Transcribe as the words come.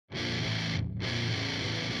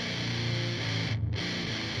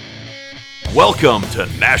Welcome to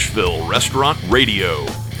Nashville Restaurant Radio,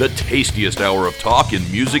 the tastiest hour of talk in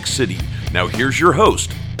Music City. Now here's your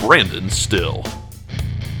host, Brandon Still.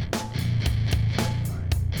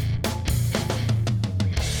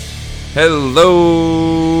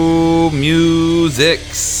 Hello, Music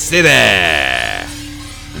City,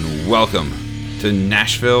 and welcome to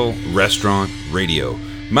Nashville Restaurant Radio.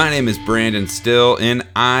 My name is Brandon Still, and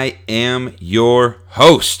I am your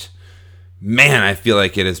host. Man, I feel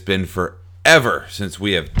like it has been forever since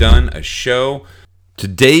we have done a show.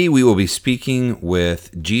 Today we will be speaking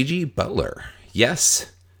with Gigi Butler.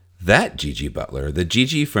 Yes, that Gigi Butler, the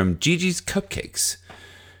Gigi from Gigi's Cupcakes.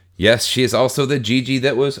 Yes, she is also the Gigi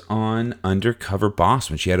that was on Undercover Boss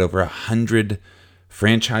when she had over 100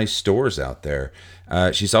 franchise stores out there.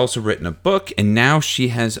 She's also written a book, and now she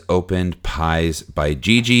has opened Pies by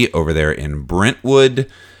Gigi over there in Brentwood.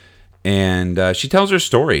 And she tells her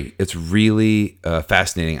story. It's really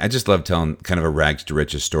fascinating. I just love telling kind of a rags to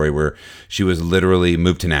riches story where she was literally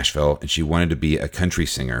moved to Nashville and she wanted to be a country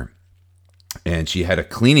singer. And she had a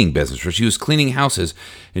cleaning business where she was cleaning houses,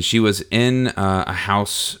 and she was in a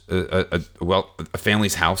house, a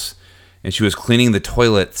family's house, and she was cleaning the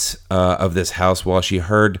toilets of this house while she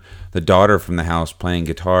heard the daughter from the house playing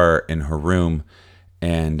guitar in her room,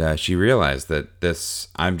 and she realized that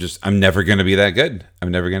I'm never going to be that good.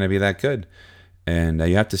 I'm never going to be that good. And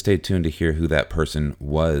you have to stay tuned to hear who that person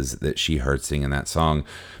was that she heard singing that song.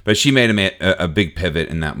 But she made a big pivot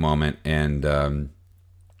in that moment, and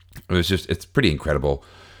it's pretty incredible.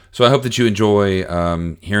 So I hope that you enjoy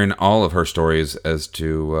hearing all of her stories as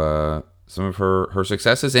to some of her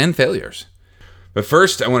successes and failures. But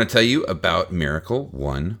first, I want to tell you about Miracle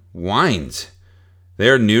One Wines. They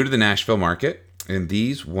are new to the Nashville market, and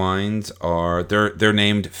these wines they're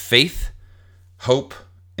named Faith, Hope,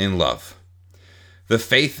 and Love. The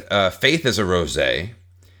Faith is a rosé,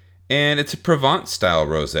 and it's a Provence-style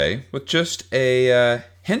rosé with just a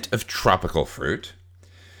hint of tropical fruit.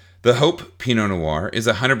 The Hope Pinot Noir is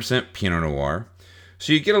 100% Pinot Noir.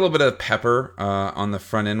 So you get a little bit of pepper on the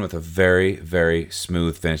front end with a very, very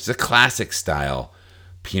smooth finish. It's a classic style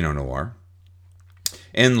Pinot Noir.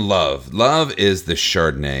 And Love. Love is the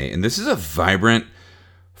Chardonnay. And this is a vibrant,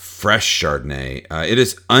 fresh Chardonnay. It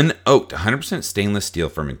is unoaked, 100% stainless steel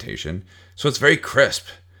fermentation. So it's very crisp.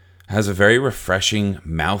 It has a very refreshing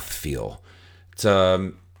mouthfeel. It's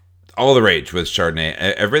all the rage with Chardonnay.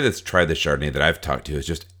 Everybody that's tried the Chardonnay that I've talked to has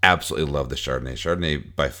just absolutely loved the Chardonnay.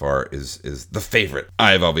 Chardonnay by far is the favorite.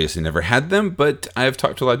 I've obviously never had them, but I've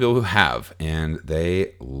talked to a lot of people who have, and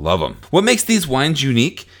they love them. What makes these wines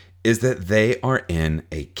unique is that they are in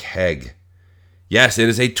a keg. Yes, it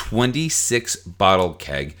is a 26 bottle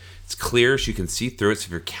keg. It's clear, so you can see through it. So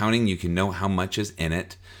if you're counting, you can know how much is in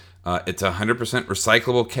it. It's a 100%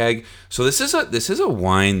 recyclable keg. So this is a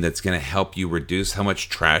wine that's going to help you reduce how much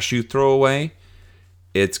trash you throw away.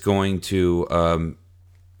 It's going to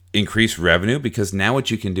increase revenue, because now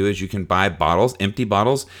what you can do is you can buy bottles, empty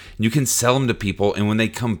bottles, and you can sell them to people, and when they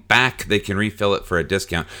come back, they can refill it for a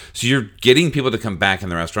discount. So you're getting people to come back in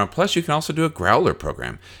the restaurant. Plus, you can also do a growler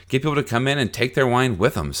program. Get people to come in and take their wine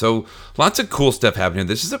with them. So lots of cool stuff happening.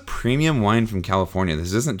 This is a premium wine from California.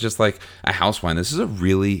 This isn't just like a house wine. This is a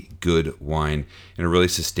really good wine in a really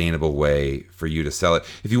sustainable way for you to sell it.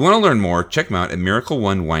 If you want to learn more, check them out at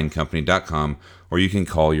miracleonewinecompany.com, or you can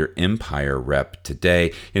call your Empire rep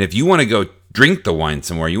today. And if you want to go drink the wine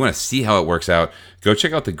somewhere, you want to see how it works out, go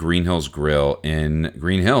check out the Green Hills Grill in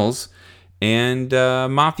Green Hills and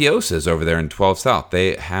Mafiosa's over there in 12 South.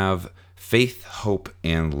 They have Faith, Hope,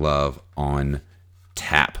 and Love on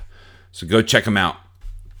tap. So go check them out.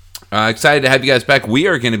 Excited to have you guys back. We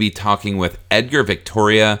are going to be talking with Edgar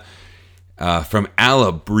Victoria from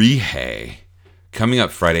Alebrije coming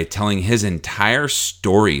up Friday, telling his entire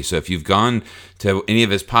story. So if you've gone to any of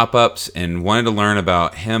his pop-ups and wanted to learn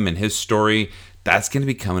about him and his story, that's going to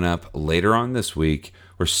be coming up later on this week.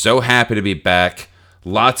 We're so happy to be back.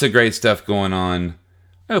 Lots of great stuff going on.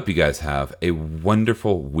 I hope you guys have a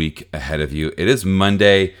wonderful week ahead of you. It is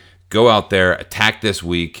Monday. Go out there, attack this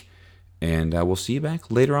week, and we'll see you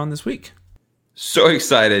back later on this week. So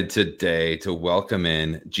excited today to welcome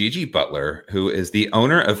in Gigi Butler, who is the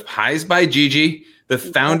owner of Pies by Gigi, the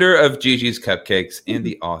founder of Gigi's Cupcakes, and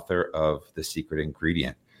the author of The Secret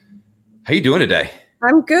Ingredient. How you doing today?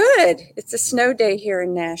 I'm good. It's a snow day here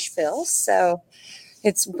in Nashville, so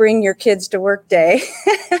it's bring your kids to work day.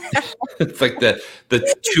 It's like the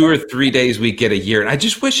 2 or 3 days we get a year, and I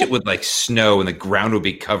just wish it would like snow and the ground would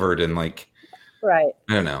be covered in like. Right.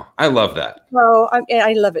 I don't know. I love that. Well,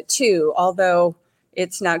 I love it too. Although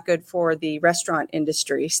it's not good for the restaurant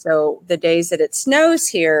industry. So the days that it snows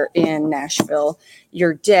here in Nashville,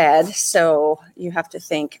 you're dead. So you have to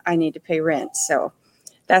think, I need to pay rent. So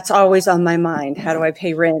that's always on my mind. How do I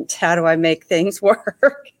pay rent? How do I make things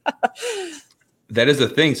work? That is a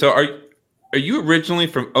thing. So are you originally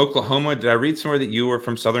from Oklahoma? Did I read somewhere that you were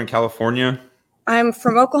from Southern California? I'm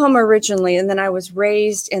from Oklahoma originally, and then I was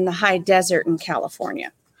raised in the high desert in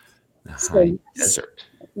California. The high desert.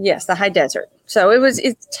 Yes, the high desert. So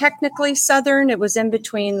it's technically southern. It was in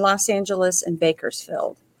between Los Angeles and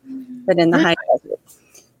Bakersfield, but in the high desert.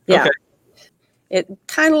 Yeah. Okay. It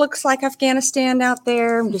kind of looks like Afghanistan out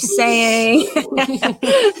there. I'm just saying.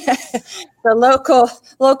 The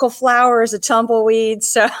local flower is a tumbleweed,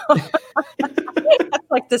 so that's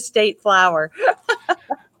like the state flower.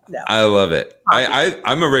 No. I love it.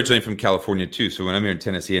 I'm originally from California too, so when I'm here in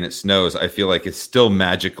Tennessee and it snows, I feel like it's still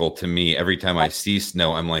magical to me. Every time I see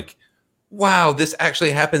snow, I'm like, wow, this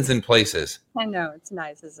actually happens in places. I know, it's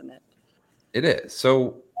nice, isn't it? It is.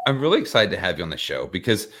 So I'm really excited to have you on the show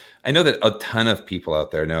because I know that a ton of people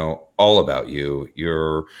out there know all about you.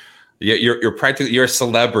 You're practically, you're a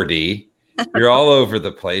celebrity. You're all over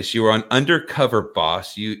the place. You were on Undercover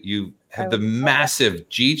Boss. You have the massive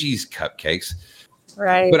Gigi's Cupcakes.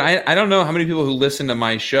 Right. But I don't know how many people who listen to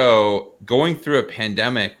my show going through a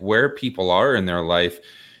pandemic, where people are in their life.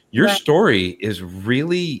 Your story is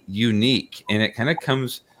really unique, and it kind of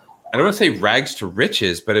comes, I don't want to say rags to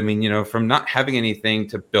riches, but I mean, from not having anything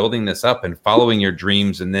to building this up and following your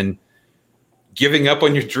dreams and then giving up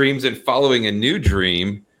on your dreams and following a new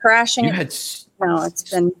dream. Crashing. No,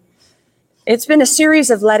 it's been a series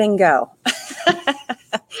of letting go.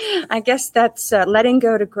 I guess that's letting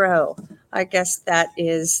go to grow. I guess that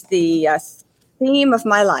is the theme of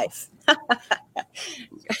my life. I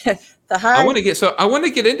want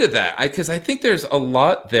to get into that because I think there's a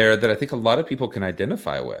lot there that I think a lot of people can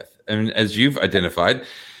identify with. And as you've identified,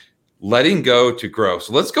 letting go to grow.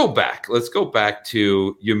 So let's go back. Let's go back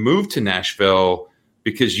to you moved to Nashville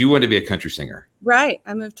because you wanted to be a country singer. Right.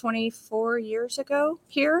 I moved 24 years ago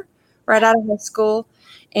here, right out of high school,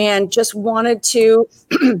 and just wanted to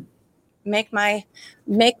make my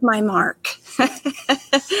mark.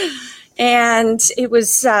 And it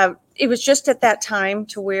was just at that time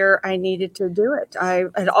to where I needed to do it. I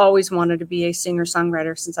had always wanted to be a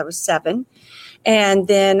singer-songwriter since I was 7. And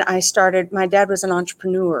then my dad was an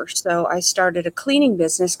entrepreneur. So I started a cleaning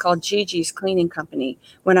business called Gigi's Cleaning Company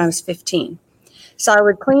when I was 15. So I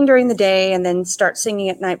would clean during the day and then start singing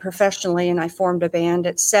at night professionally. And I formed a band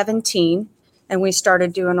at 17. And we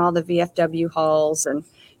started doing all the VFW halls and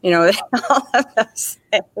all of those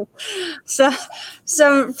things. So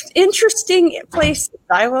some interesting places,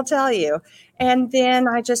 I will tell you. And then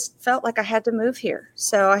I just felt like I had to move here.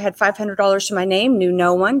 So I had $500 to my name, knew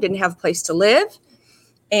no one, didn't have a place to live,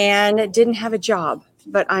 and didn't have a job.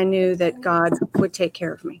 But I knew that God would take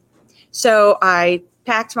care of me. So I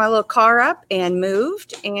packed my little car up and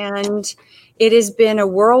moved. And it has been a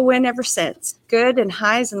whirlwind ever since. Good and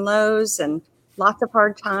highs and lows and lots of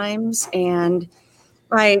hard times. And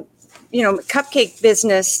my, cupcake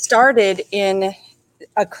business started in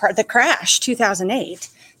the crash, 2008.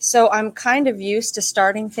 So I'm kind of used to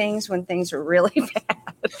starting things when things are really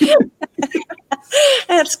bad.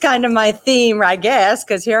 That's kind of my theme, I guess,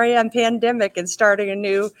 because here I am, pandemic, and starting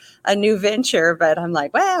a new venture. But I'm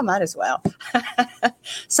like, well, might as well.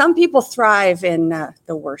 Some people thrive in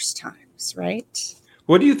the worst times, right?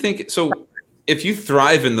 What do you think? So if you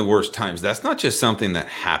thrive in the worst times, that's not just something that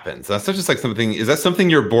happens. That's not just like something. Is that something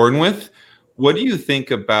you're born with? What do you think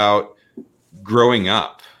about growing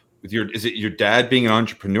up with is it your dad being an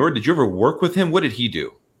entrepreneur? Did you ever work with him? What did he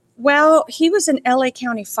do? Well, he was an LA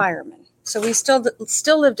County fireman. So we still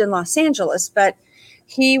lived in Los Angeles, but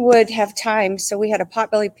he would have time. So we had a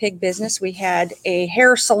Potbelly Pig business. We had a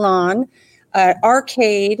hair salon,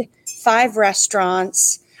 arcade, 5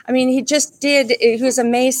 restaurants. I mean, he was a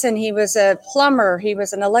mason. He was a plumber. He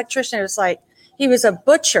was an electrician. It was like, he was a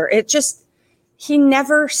butcher. He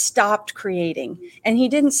never stopped creating, and he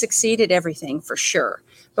didn't succeed at everything for sure.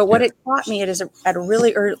 But what it taught me at a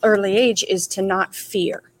really early age is to not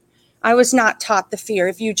fear. I was not taught the fear.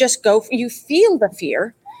 If you just go, you feel the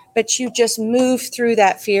fear, but you just move through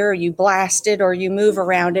that fear, or you blast it, or you move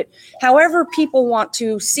around it. However people want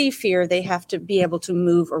to see fear, they have to be able to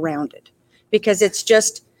move around it, because it's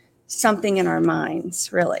just something in our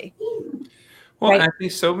minds, really. Well, right? I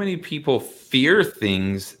think so many people fear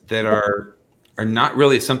things that are not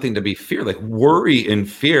really something to be feared, like worry and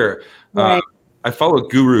fear. Right. I follow a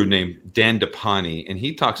guru named Dan Depani, and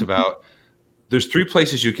he talks about there's 3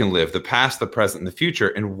 places you can live: the past, the present, and the future.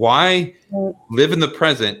 And why live in the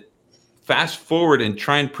present fast forward and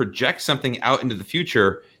try and project something out into the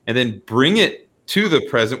future and then bring it to the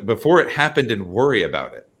present before it happened and worry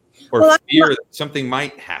about it or fear that something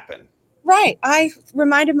might happen. Right. I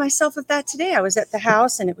reminded myself of that today. I was at the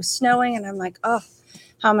house and it was snowing and I'm like, oh,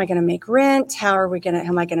 how am I going to make rent? How am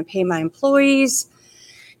I going to pay my employees?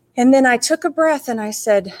 And then I took a breath and I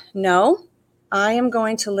said, no, I am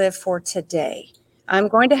going to live for today. I'm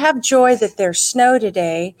going to have joy that there's snow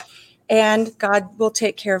today and God will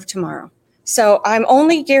take care of tomorrow. So I'm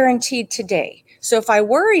only guaranteed today. So if I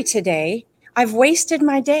worry today, I've wasted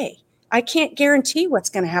my day. I can't guarantee what's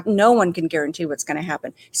going to happen. No one can guarantee what's going to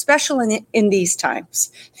happen, especially in these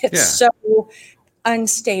times. It's so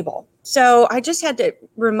unstable. So I just had to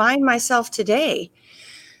remind myself today,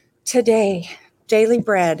 daily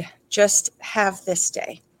bread, just have this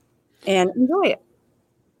day and enjoy it.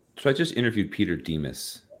 So I just interviewed Peter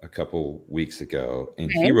Demas a couple weeks ago,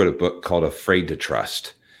 and he wrote a book called Afraid to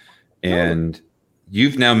Trust. And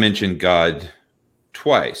you've now mentioned God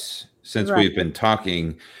twice since we've been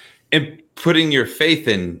talking, and putting your faith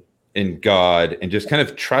in God and just kind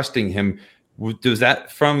of trusting him. Is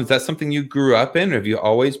that something you grew up in? Have you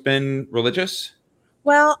always been religious?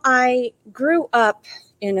 Well, I grew up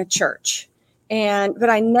in a church, but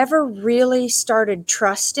I never really started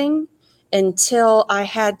trusting until I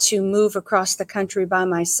had to move across the country by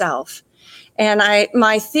myself. And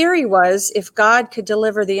my theory was if God could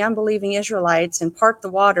deliver the unbelieving Israelites and part the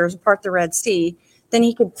waters, part the Red Sea, then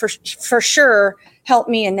he could for sure help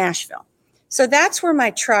me in Nashville. So that's where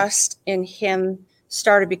my trust in him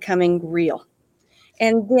started becoming real.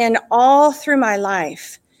 And then all through my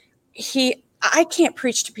life, I can't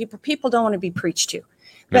preach to people. People don't want to be preached to.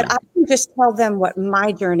 But I can just tell them what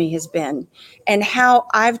my journey has been and how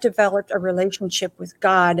I've developed a relationship with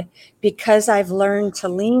God because I've learned to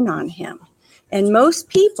lean on him. And most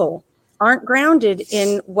people aren't grounded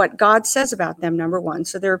in what God says about them, number one.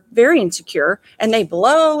 So they're very insecure and they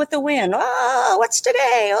blow with the wind. Oh, what's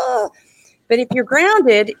today? Oh. But if you're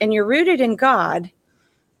grounded and you're rooted in God,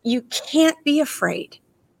 you can't be afraid.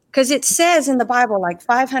 Because it says in the Bible like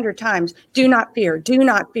 500 times, do not fear, do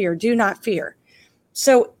not fear, do not fear.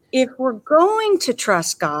 So if we're going to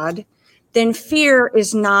trust God, then fear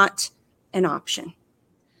is not an option.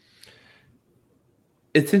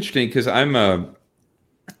 It's interesting because I'm a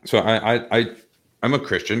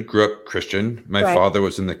Christian, grew up Christian. My father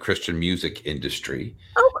was in the Christian music industry.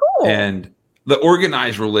 Oh, cool. And the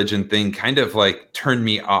organized religion thing kind of like turned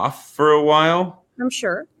me off for a while. I'm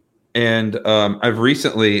sure. And I've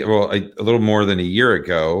recently, a little more than a year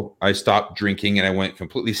ago, I stopped drinking and I went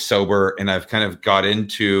completely sober, and I've kind of got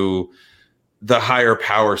into the higher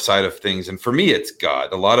power side of things. And for me, it's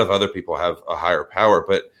God. A lot of other people have a higher power,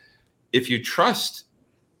 but if you trust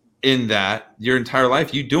in that your entire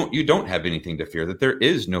life, you don't have anything to fear, that there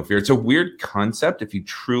is no fear. It's a weird concept if you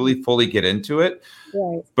truly fully get into it.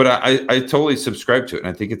 Right. But I totally subscribe to it, and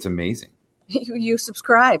I think it's amazing. You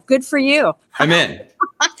subscribe. Good for you. I'm in.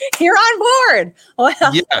 You're on board. Well,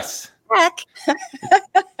 yes. Heck.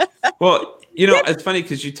 Well, it's funny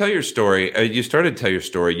because you tell your story. You started to tell your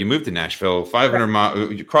story. You moved to Nashville, 500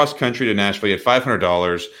 miles, you cross country to Nashville. You had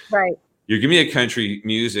 $500. Right. You're giving me a country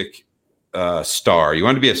music star. You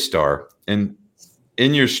wanted to be a star. And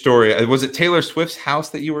in your story, was it Taylor Swift's house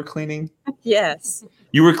that you were cleaning? Yes.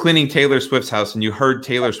 You were cleaning Taylor Swift's house and you heard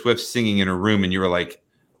Taylor Swift singing in her room and you were like,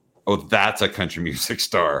 oh, that's a country music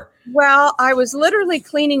star. Well, I was literally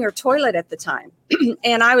cleaning her toilet at the time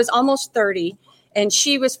and I was almost 30 and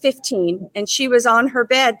she was 15 and she was on her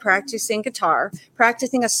bed practicing guitar,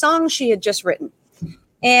 practicing a song she had just written.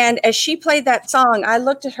 And as she played that song, I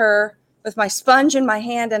looked at her with my sponge in my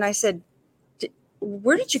hand and I said,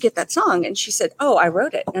 where did you get that song? And she said, oh, I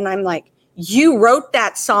wrote it. And I'm like, you wrote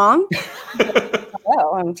that song?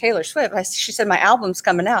 Oh, I'm Taylor Swift. She said, my album's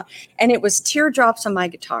coming out. And it was Teardrops on My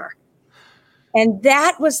Guitar. And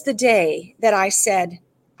that was the day that I said,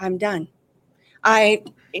 I'm done.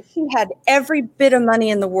 She had every bit of money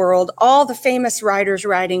in the world, all the famous writers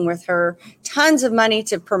writing with her, tons of money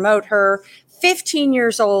to promote her, 15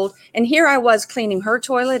 years old. And here I was cleaning her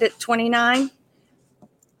toilet at 29.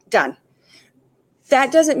 Done.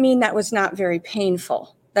 That doesn't mean that was not very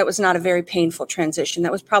painful. That was not a very painful transition.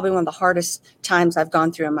 That was probably one of the hardest times I've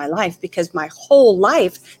gone through in my life because my whole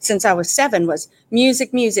life since I was 7 was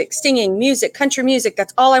music, singing, music, country music.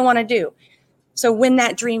 That's all I want to do. So when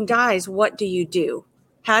that dream dies, what do you do?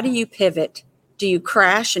 How do you pivot? Do you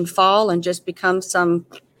crash and fall and just become some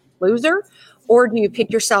loser? Or do you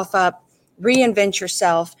pick yourself up, reinvent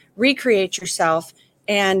yourself, recreate yourself,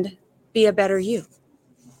 and be a better you?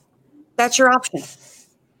 That's your option.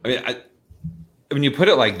 I mean, when you put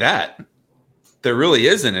it like that, there really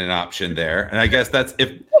isn't an option there. And I guess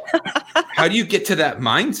how do you get to that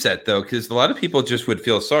mindset though? Because a lot of people just would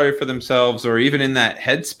feel sorry for themselves, or even in that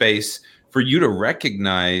headspace, for you to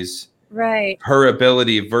recognize her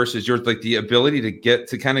ability versus yours, like the ability to get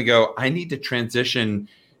to kind of go, I need to transition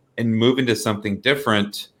and move into something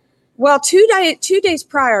different. Well, 2 days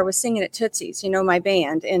prior, I was singing at Tootsie's, my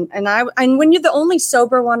band. And when you're the only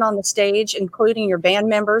sober one on the stage, including your band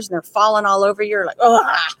members, and they're falling all over you, you're like, oh,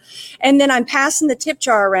 and then I'm passing the tip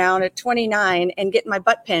jar around at 29 and getting my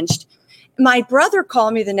butt pinched. My brother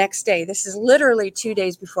called me the next day. This is literally 2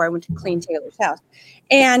 days before I went to clean Taylor's house.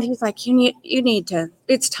 And he's like, you need to,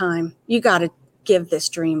 it's time. You got to give this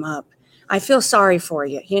dream up. I feel sorry for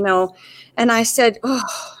you, And I said,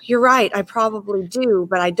 oh, you're right. I probably do,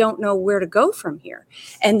 but I don't know where to go from here.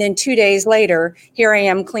 And then 2 days later, here I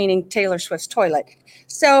am cleaning Taylor Swift's toilet.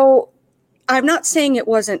 So I'm not saying it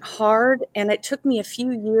wasn't hard. And it took me a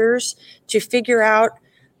few years to figure out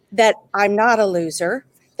that I'm not a loser,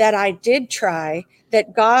 that I did try,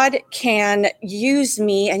 that God can use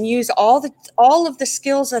me and use all of the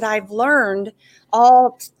skills that I've learned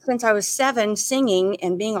all since I was 7, singing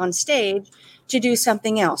and being on stage, to do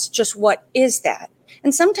something else. Just what is that?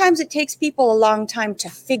 And sometimes it takes people a long time to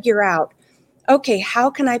figure out, okay, how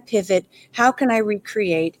can I pivot? How can I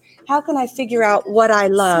recreate? How can I figure out what I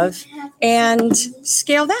love and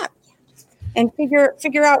scale that and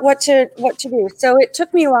figure out what to do? So it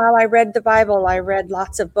took me a while. I read the Bible. I read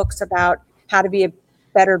lots of books about how to be a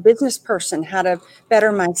better business person, how to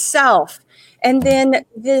better myself. And then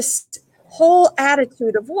this whole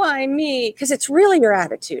attitude of why me? Because it's really your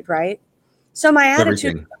attitude, right? So my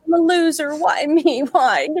attitude, I'm a loser. Why me?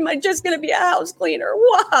 Why? Am I just going to be a house cleaner?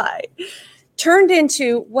 Why? Turned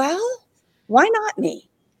into, well, why not me?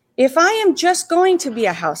 If I am just going to be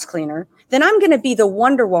a house cleaner, then I'm going to be the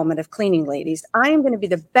Wonder Woman of cleaning ladies. I am going to be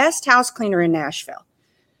the best house cleaner in Nashville.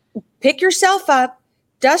 Pick yourself up,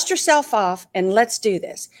 dust yourself off, and let's do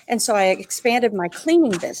this. And so I expanded my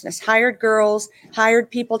cleaning business, hired girls,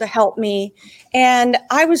 hired people to help me. And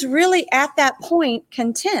I was really at that point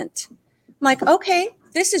content. I'm like, okay,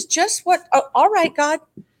 this is just all right, God.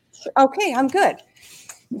 Okay, I'm good.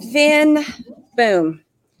 Then, boom,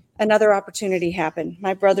 another opportunity happened.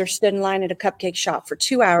 My brother stood in line at a cupcake shop for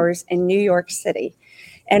 2 hours in New York City.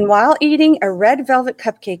 And while eating a red velvet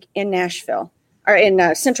cupcake in Nashville, or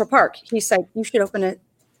in Central Park, he's like, you should open a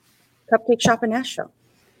cupcake shop in Nashville.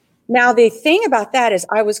 Now, the thing about that is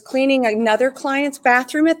I was cleaning another client's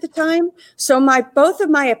bathroom at the time. So both of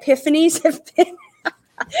my epiphanies have been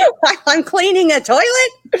while I'm cleaning a toilet.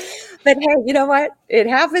 But hey, you know what? It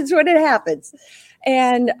happens when it happens.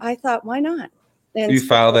 And I thought, why not? And you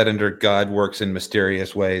file that under God works in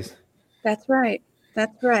mysterious ways. That's right.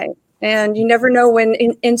 That's right. And you never know when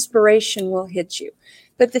inspiration will hit you.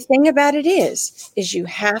 But the thing about it is you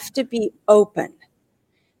have to be open.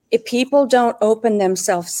 If people don't open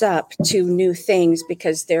themselves up to new things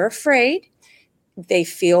because they're afraid, they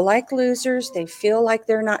feel like losers, they feel like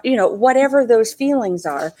they're not, whatever those feelings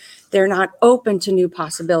are, they're not open to new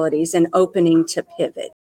possibilities and opening to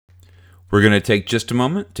pivot. We're going to take just a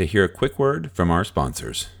moment to hear a quick word from our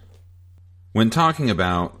sponsors. When talking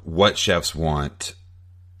about what chefs want,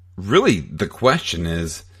 really the question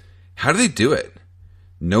is, how do they do it?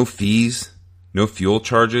 No fees, no fuel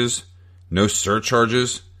charges, no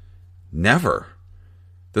surcharges. Never.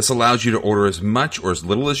 This allows you to order as much or as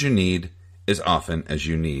little as you need, as often as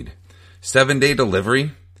you need. 7-day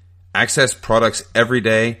delivery, access products every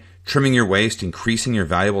day, trimming your waste, increasing your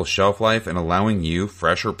valuable shelf life, and allowing you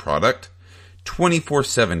fresher product.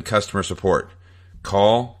 24/7 customer support.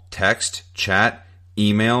 Call, text, chat,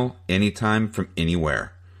 email, anytime from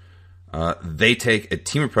anywhere. They take a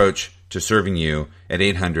team approach to serving you at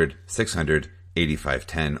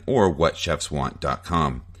 800-600-8510 or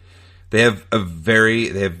whatchefswant.com. They have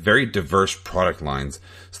very diverse product lines,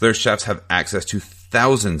 so their chefs have access to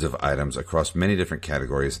thousands of items across many different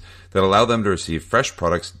categories that allow them to receive fresh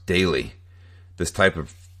products daily. This type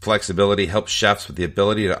of flexibility helps chefs with the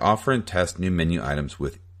ability to offer and test new menu items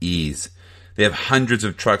with ease. They have hundreds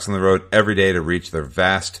of trucks on the road every day to reach their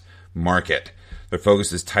vast market. Their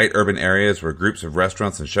focus is tight urban areas where groups of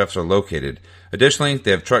restaurants and chefs are located. Additionally,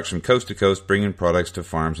 they have trucks from coast to coast bringing products to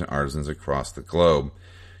farms and artisans across the globe.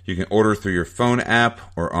 You can order through your phone app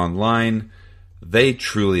or online. They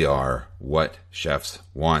truly are what chefs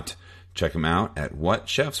want. Check them out at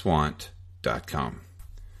whatchefswant.com.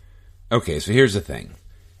 Okay, so here's the thing.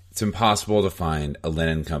 It's impossible to find a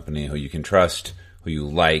linen company who you can trust, who you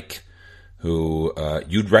like, who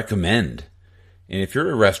you'd recommend. And if you're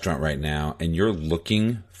a restaurant right now and you're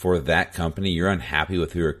looking for that company, you're unhappy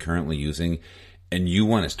with who you're currently using, and you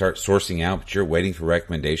want to start sourcing out, but you're waiting for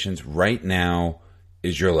recommendations, right now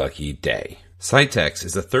is your lucky day. Cytex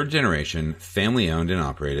is a third-generation, family-owned and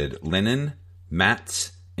operated linen,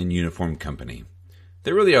 mats, and uniform company.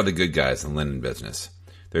 They really are the good guys in the linen business.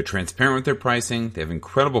 They're transparent with their pricing, they have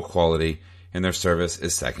incredible quality, and their service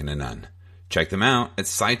is second to none. Check them out at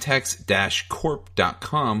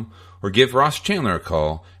cytex-corp.com or give Ross Chandler a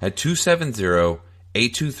call at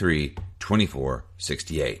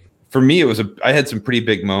 270-823-2468. For me, I had some pretty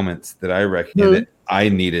big moments that I reckoned that I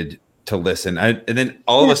needed to listen. And then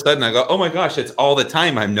all of a sudden I go, oh my gosh, it's all the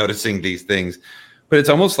time I'm noticing these things. But it's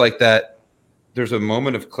almost like that there's a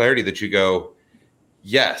moment of clarity that you go,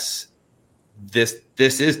 yes, this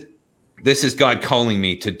is God calling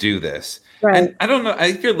me to do this. Right. And I don't know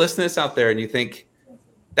if you're listening to this out there and you think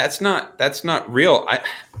that's not real. I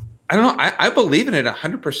don't know. I believe in it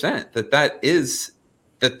 100%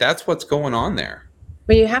 that's what's going on there.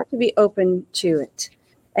 But you have to be open to it,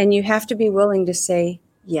 and you have to be willing to say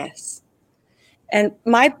yes. And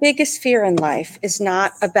my biggest fear in life is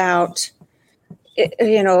not about,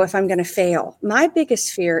 if I'm going to fail. My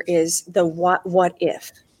biggest fear is the what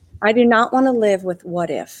if. I do not want to live with what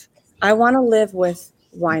if. I want to live with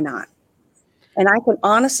why not. And I can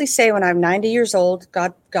honestly say when I'm 90 years old,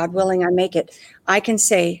 God willing, I make it, I can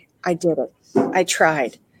say I did it. I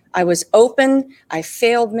tried. I was open. I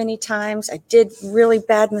failed many times. I did really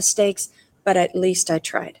bad mistakes, but at least I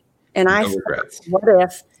tried. And No regrets. What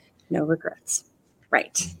if? No regrets.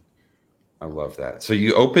 Right. I love that. So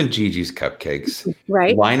you open Gigi's Cupcakes,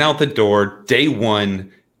 Right. line out the door, day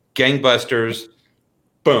one, gangbusters,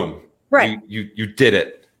 boom. Right. You did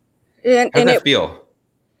it. And How'd that feel?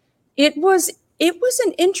 It was it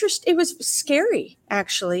was scary,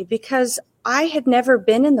 actually, because I had never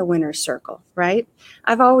been in the winner's circle, right?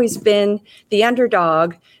 I've always been the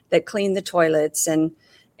underdog that cleaned the toilets and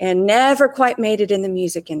never quite made it in the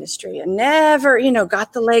music industry and never,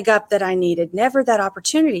 got the leg up that I needed, never that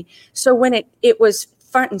opportunity. So when it was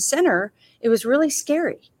front and center, it was really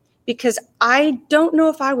scary because I don't know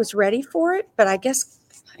if I was ready for it, but I guess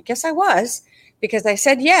I was, because I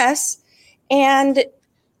said yes. And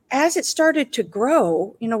as it started to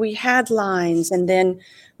grow, we had lines, and then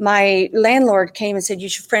my landlord came and said, you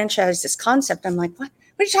should franchise this concept. I'm like, what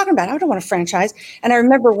are you talking about? I don't want to franchise. And I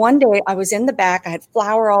remember one day I was in the back, I had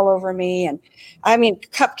flour all over me, and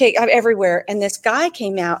cupcake everywhere. And this guy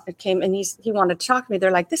came and he wanted to talk to me.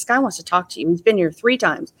 They're like, this guy wants to talk to you. He's been here 3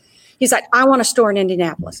 times. He's like, I want a store in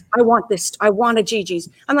Indianapolis. I want this. I want a Gigi's.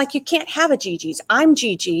 I'm like, you can't have a Gigi's. I'm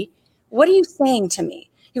Gigi. What are you saying to me?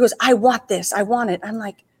 He goes, I want this. I want it. I'm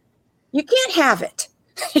like, you can't have it,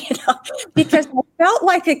 because I felt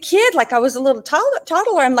like a kid, like I was a little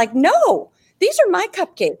toddler. I'm like, no, these are my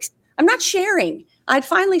cupcakes. I'm not sharing. I'd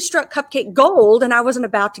finally struck cupcake gold, and I wasn't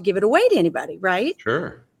about to give it away to anybody, right?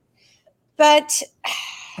 Sure. But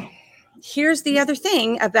here's the other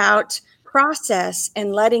thing about process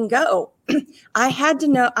and letting go.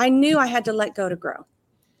 I knew I had to let go to grow.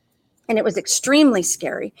 And it was extremely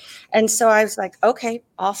scary. And so I was like, okay,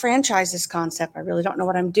 I'll franchise this concept. I really don't know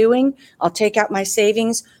what I'm doing. I'll take out my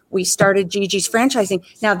savings. We started Gigi's franchising.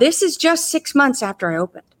 Now, this is just 6 months after I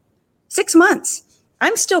opened. 6 months.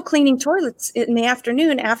 I'm still cleaning toilets in the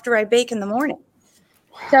afternoon after I bake in the morning.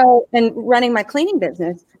 So, and running my cleaning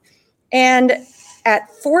business. And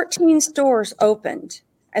at 14 stores opened,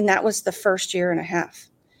 and that was the first year and a half.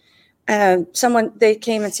 They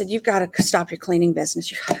came and said, you've got to stop your cleaning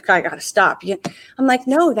business. I got to stop. I'm like,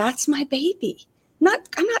 no, that's my baby.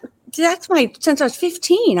 Since I was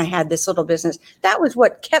 15, I had this little business. That was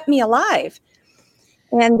what kept me alive.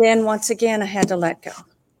 And then once again, I had to let go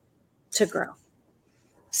to grow.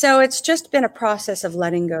 So it's just been a process of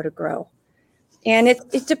letting go to grow. And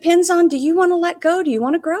it depends on, do you want to let go? Do you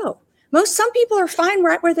want to grow? Some people are fine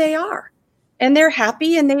right where they are, and they're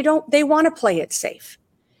happy, and they want to play it safe.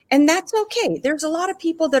 And that's okay. There's a lot of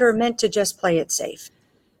people that are meant to just play it safe.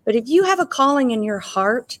 But if you have a calling in your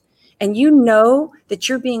heart and you know that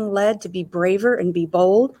you're being led to be braver and be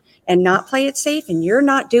bold and not play it safe, and you're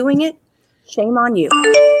not doing it, shame on you.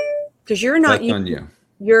 Because you're not using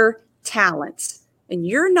your talents, and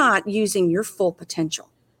you're not using your full potential.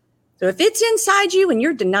 So if it's inside you and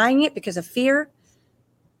you're denying it because of fear,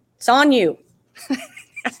 it's on you.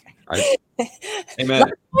 Amen.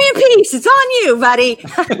 In peace. It's on you, buddy.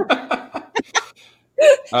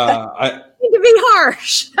 I need to be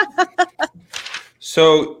harsh.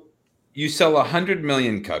 So you sell 100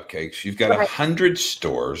 million cupcakes. You've got 100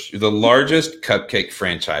 stores. You're the largest cupcake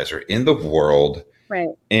franchisor in the world.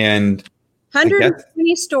 Right. And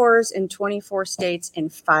 120 stores in 24 states in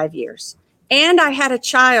 5 years. And I had a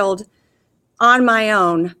child on my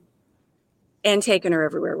own and taken her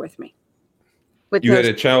everywhere with me. You had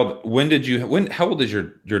a child. How old is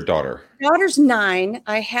your daughter? Daughter's 9.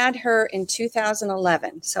 I had her in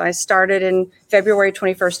 2011. So I started in February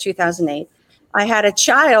 21st, 2008. I had a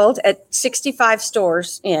child at 65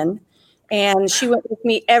 stores in, and she went with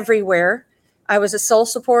me everywhere. I was a sole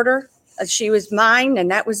supporter. She was mine,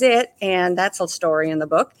 and that was it. And that's a story in the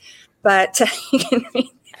book. But you can read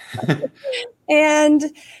that. And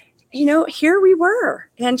here we were,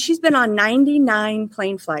 and she's been on 99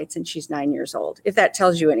 plane flights, and she's 9 years old, if that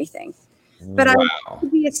tells you anything. But I wanted to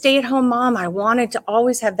be a stay-at-home mom. I wanted to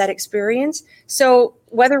always have that experience. So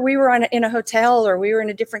whether we were in a hotel or we were in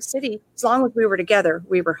a different city, as long as we were together,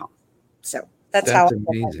 we were home. So that's how.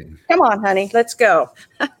 Amazing. Come on, honey, let's go.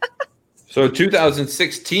 So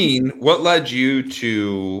 2016, what led you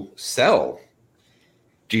to sell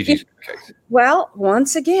Gigi's Cupcakes? Well,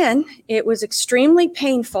 once again, it was extremely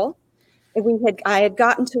painful. I had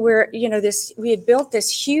gotten to where, we had built this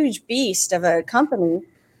huge beast of a company,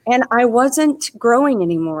 and I wasn't growing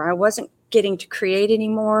anymore. I wasn't getting to create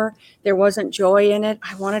anymore. There wasn't joy in it.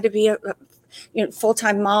 I wanted to be a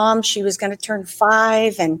full-time mom. She was going to turn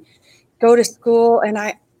 5 and go to school. And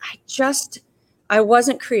I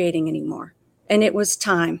wasn't creating anymore. And it was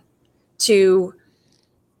time to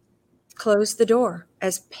close the door,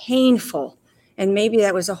 as painful. And maybe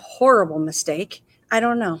that was a horrible mistake. I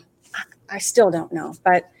don't know. I still don't know,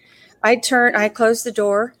 but I closed the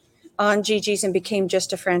door on Gigi's and became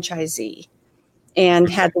just a franchisee and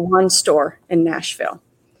had the one store in Nashville.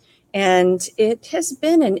 And it has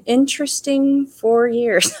been an interesting 4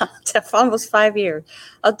 years, almost 5 years.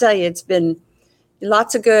 I'll tell you, it's been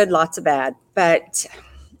lots of good, lots of bad, but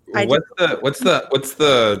let's go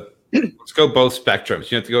both spectrums.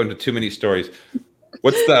 You don't have to go into too many stories.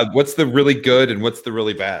 What's the really good and what's the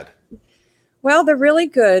really bad? Well, the really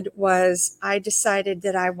good was I decided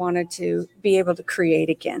that I wanted to be able to create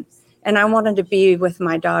again. And I wanted to be with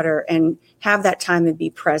my daughter and have that time and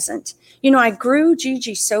be present. I grew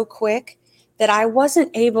Gigi so quick that I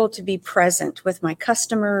wasn't able to be present with my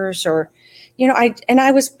customers or,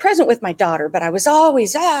 I was present with my daughter, but I was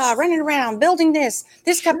always running around building this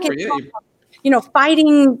cupcake.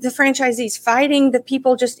 Fighting the franchisees, fighting the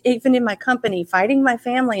people just even in my company, fighting my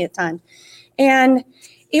family at times. And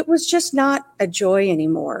it was just not a joy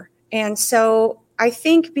anymore. And so I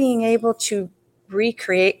think being able to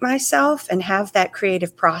recreate myself and have that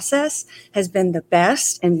creative process has been the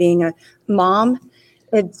best. And being a mom,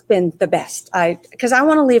 it's been the best. Because I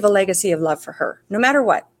want to leave a legacy of love for her, no matter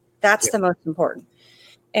what. That's the most important.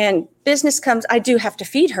 And business comes, I do have to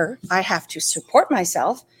feed her. I have to support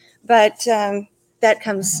myself, but that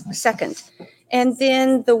comes second. And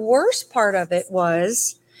then the worst part of it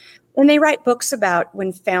was when they write books about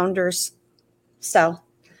when founders sell.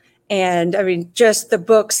 And just the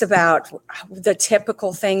books about the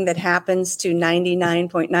typical thing that happens to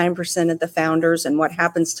 99.9% of the founders and what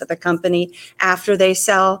happens to the company after they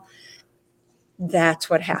sell. That's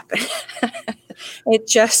what happened. It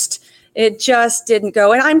just didn't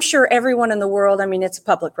go. And I'm sure everyone in the world, it's a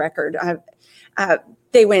public record.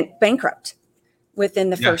 They went bankrupt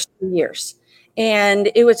within the first 2 years. And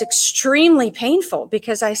it was extremely painful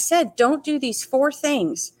because I said, don't do these 4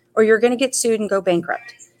 things or you're going to get sued and go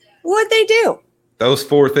bankrupt. What'd they do? Those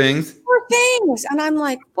 4 things? 4 things. And I'm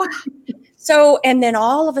like, what? So, and then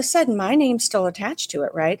all of a sudden my name's still attached to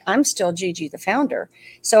it, right? I'm still Gigi, the founder.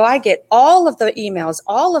 So I get all of the emails,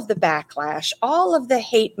 all of the backlash, all of the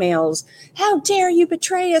hate mails. How dare you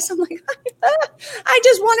betray us? I'm like, I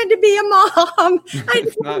just wanted to be a mom.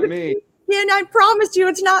 It's not me. And I promise you,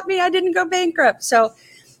 it's not me. I didn't go bankrupt. So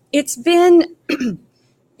it's been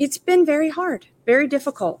very hard, very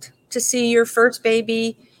difficult to see your first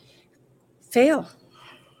baby fail.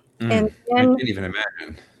 And I can't even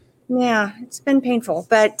imagine. Yeah, it's been painful.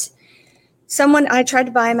 But I tried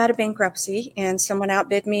to buy him out of bankruptcy, and someone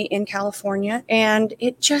outbid me in California. And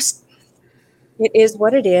it is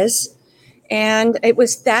what it is. And it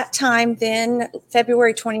was that time then,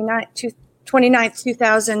 February 29th,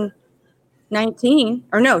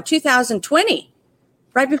 2020,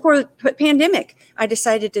 right before the pandemic, I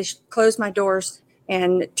decided to close my doors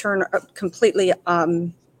and turn completely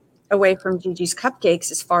away from Gigi's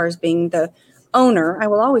Cupcakes as far as being the owner. I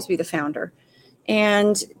will always be the founder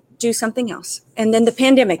and do something else. And then the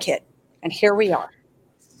pandemic hit, and here we are.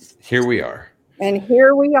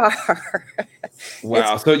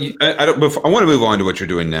 Wow. So I want to move on to what you're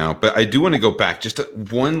doing now, but I do want to go back just to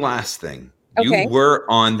one last thing. Okay. You were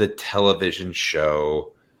on the television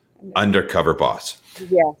show Undercover Boss.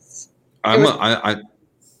 Yes.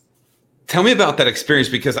 Tell me about that experience,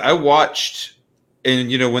 because I watched And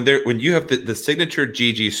when you have the signature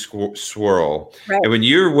Gigi swirl, Right. and when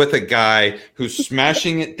you're with a guy who's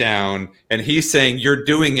smashing it down and he's saying you're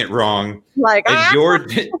doing it wrong, Like, and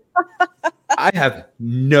I have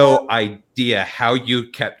no idea how you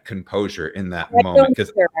kept composure in that I moment. don't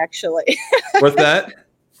Because either, actually. what's that?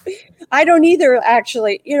 I don't either,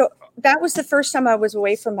 actually. That was the first time I was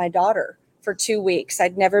away from my daughter for 2 weeks.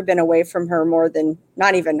 I'd never been away from her more than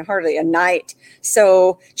not even hardly a night.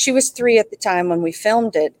 So she was 3 at the time when we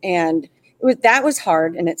filmed it. And that was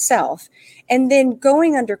hard in itself. And then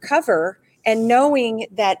going undercover and knowing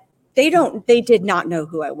that they did not know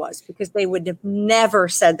who I was, because they would have never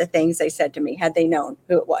said the things they said to me had they known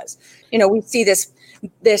who it was. We see this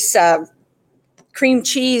cream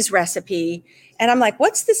cheese recipe, and I'm like,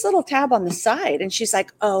 what's this little tab on the side? And she's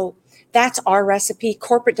like, oh, that's our recipe.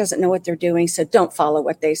 Corporate doesn't know what they're doing, so don't follow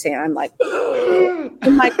what they say. And I'm like,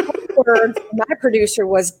 and my producer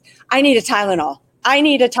was, I need a Tylenol.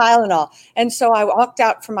 And so I walked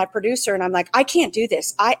out from my producer and I'm like, I can't do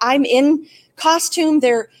this. I'm in costume.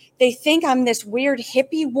 They think I'm this weird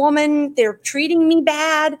hippie woman. They're treating me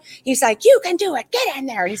bad. He's like, you can do it. Get in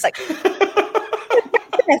there. And he's like,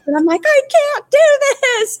 and I'm like, I can't do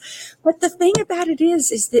this. But the thing about it is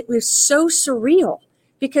that it was so surreal,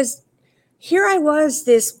 because here I was,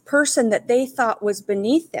 this person that they thought was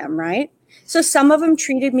beneath them, right? So some of them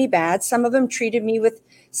treated me bad. Some of them treated me with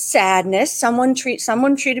sadness. Someone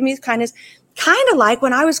treated me with kindness, kind of like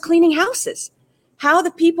when I was cleaning houses, how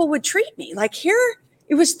the people would treat me. Like here,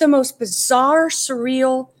 it was the most bizarre,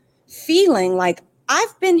 surreal feeling. Like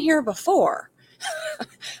I've been here before.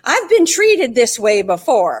 I've been treated this way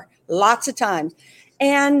before, lots of times.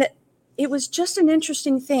 And it was just an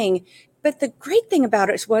interesting thing. But the great thing about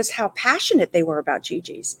it was how passionate they were about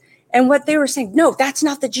Gigi's and what they were saying. No, that's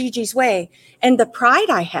not the Gigi's way. And the pride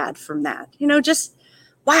I had from that, just,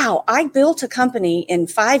 wow, I built a company in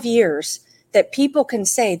 5 years that people can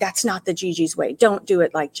say, that's not the Gigi's way. Don't do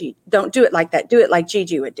it like don't do it like that. Do it like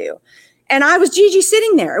Gigi would do. And I was Gigi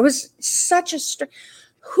sitting there. It was such a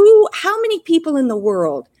how many people in the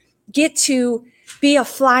world get to be a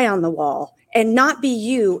fly on the wall and not be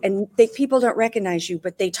you, and people don't recognize you,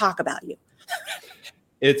 but they talk about you?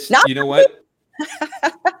 You know what?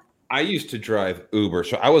 I used to drive Uber.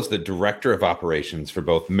 So I was the director of operations for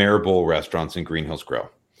both Maribel Restaurants and Green Hills Grill.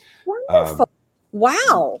 Wonderful.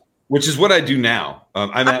 Wow. Which is what I do now.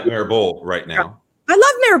 I'm at Maribel right now. I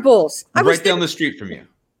love Maribel's. Right down the street from you.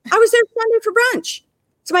 I was there Sunday for brunch.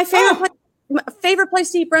 It's my favorite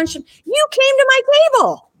place to eat brunch. You came to my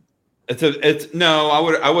table.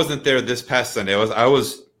 I wasn't there this past Sunday. I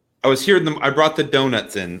was here. I brought the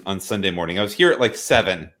donuts in on Sunday morning. I was here at like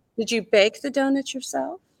 7. Did you bake the donuts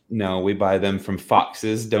yourself? No, we buy them from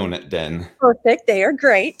Fox's Donut Den. Perfect. They are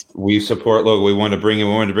great. We support local. We wanted to bring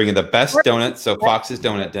in the best donuts. So Fox's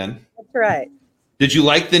Donut Den. That's right. Did you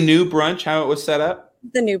like the new brunch? How it was set up?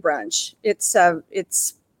 The new brunch. It's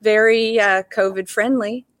very COVID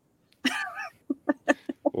friendly.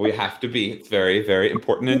 We have to be. It's very, very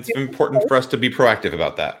important. And it's important for us to be proactive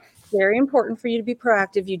about that. Very important for you to be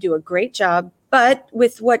proactive. You do a great job, but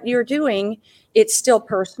with what you're doing, it's still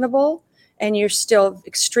personable and you're still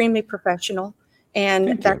extremely professional.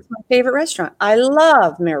 And that's my favorite restaurant. I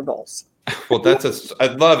love Maribel's. Well, I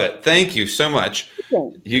love it. Thank you so much.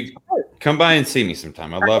 You come by and see me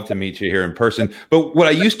sometime. I'd love to meet you here in person. But what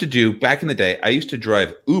I used to do back in the day, I used to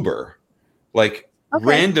drive Uber,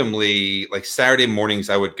 randomly, like Saturday mornings,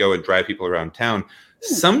 I would go and drive people around town.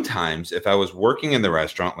 Sometimes if I was working in the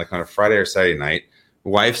restaurant, like on a Friday or Saturday night,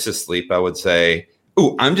 wife's asleep, I would say,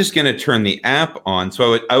 "Ooh, I'm just going to turn the app on."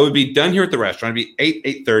 So I would be done here at the restaurant. It'd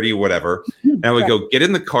be 8:30, whatever. And I would go get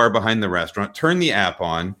in the car behind the restaurant, turn the app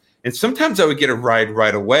on. And sometimes I would get a ride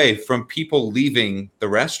right away from people leaving the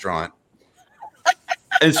restaurant.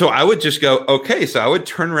 And so I would just go, okay. So I would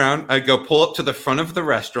turn around, I'd go pull up to the front of the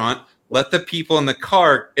restaurant, let the people in the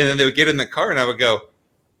car, and then they would get in the car and I would go,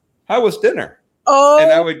 "How was dinner?" Oh,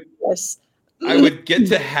 and I would get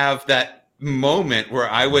to have that moment where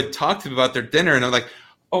I would talk to them about their dinner. And I'm like,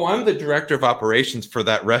 "Oh, I'm the director of operations for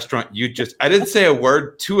that restaurant. I didn't say a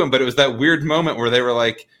word to them, but it was that weird moment where they were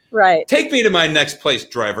like, right, take me to my next place,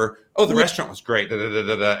 driver. Oh, the restaurant was great." Da, da, da,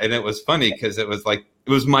 da, da. And it was funny because it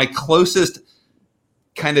was my closest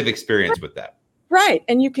kind of experience with that. Right.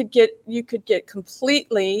 And you could get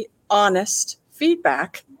completely honest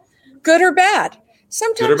feedback, good or bad.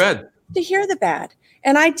 Sometimes good or bad. To hear the bad.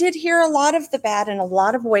 And I did hear a lot of the bad in a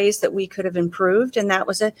lot of ways that we could have improved. And that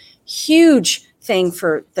was a huge thing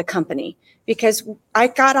for the company, because I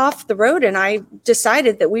got off the road and I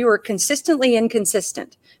decided that we were consistently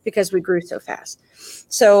inconsistent. because we grew so fast.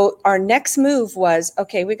 So our next move was,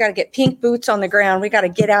 okay, we got to get pink boots on the ground. We got to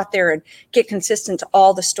get out there and get consistent to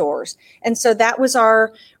all the stores. And so that was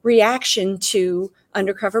our reaction to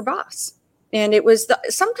Undercover Boss. And it was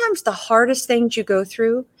sometimes the hardest things you go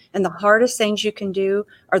through and the hardest things you can do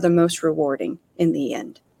are the most rewarding in the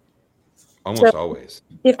end. Almost always.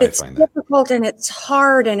 If it's difficult and it's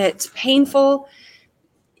hard and it's painful,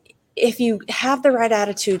 if you have the right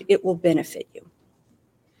attitude, it will benefit you.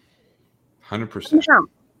 100%.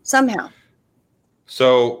 Somehow.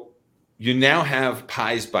 So you now have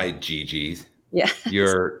Pies by Gigi's. Yeah.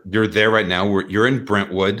 You're there right now. You're in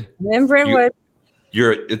Brentwood. I'm in Brentwood.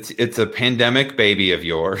 It's a pandemic baby of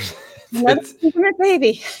yours. Pandemic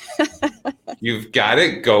baby. You've got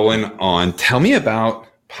it going on. Tell me about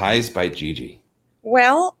Pies by Gigi.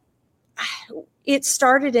 Well, it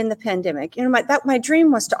started in the pandemic. You know, my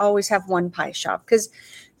dream was to always have one pie shop because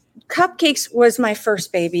Cupcakes was my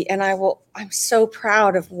first baby, and I'm so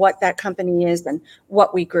proud of what that company is and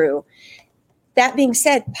what we grew. That being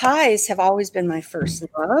said, pies have always been my first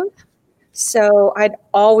love. So I'd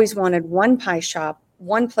always wanted one pie shop,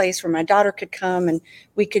 one place where my daughter could come and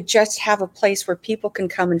we could just have a place where people can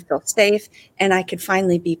come and feel safe and I could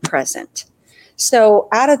finally be present. So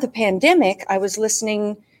out of the pandemic, I was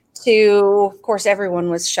listening to, of course, everyone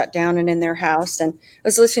was shut down and in their house. And I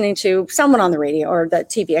was listening to someone on the radio or the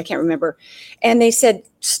TV, I can't remember. And they said,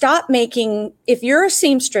 stop making, if you're a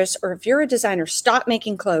seamstress or if you're a designer, stop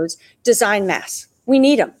making clothes, design masks. We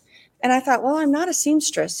need them. And I thought, well, I'm not a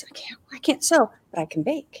seamstress. I can't sew, but I can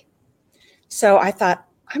bake. So I thought,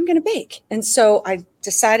 I'm going to bake. And so I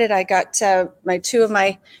decided I got two of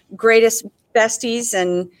my greatest besties,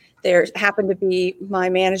 and there happened to be my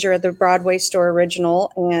manager at the Broadway Store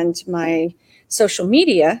Original and my social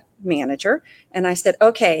media manager. And I said,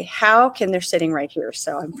 okay, they're sitting right here.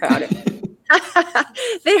 So I'm proud of them.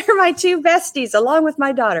 They're my two besties along with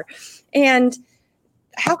my daughter. And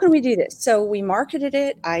how can we do this? So we marketed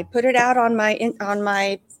it. I put it out on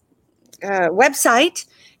my website,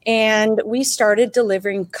 and we started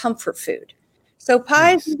delivering comfort food. So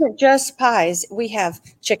pies isn't just pies. We have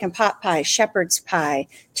chicken pot pie, shepherd's pie,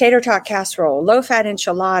 tater tot casserole, low-fat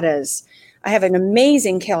enchiladas. I have an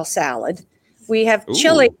amazing kale salad. We have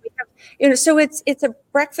chili. We have, so it's a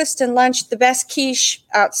breakfast and lunch, the best quiche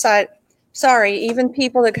outside. Sorry, even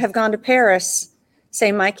people that have gone to Paris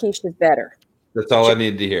say my quiche is better. That's all I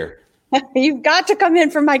need to hear. You've got to come in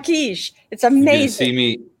for my quiche. It's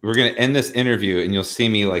amazing. We're going to end this interview and you'll see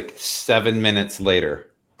me like 7 minutes later.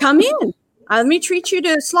 Come in. Let me treat you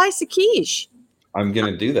to a slice of quiche. I'm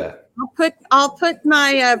going to do that. I'll put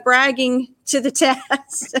my bragging to the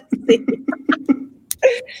test.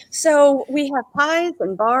 So we have pies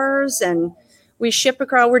and bars, and we ship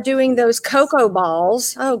across. We're doing those cocoa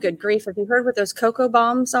balls. Oh, good grief. Have you heard what those cocoa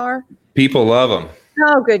bombs are? People love them.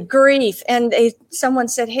 Oh, good grief. And someone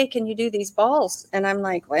said, hey, can you do these balls? And I'm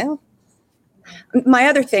like, well, my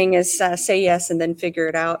other thing is say yes and then figure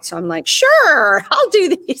it out. So I'm like, sure, I'll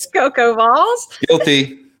do these cocoa balls.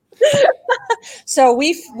 Guilty. So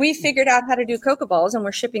we figured out how to do cocoa balls, and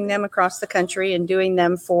we're shipping them across the country and doing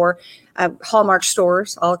them for Hallmark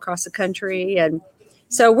stores all across the country. And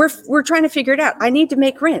so we're trying to figure it out. I need to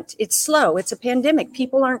make rent. It's slow. It's a pandemic.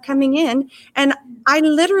 People aren't coming in, and I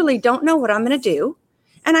literally don't know what I'm going to do.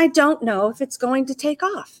 And I don't know if it's going to take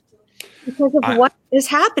off because of what is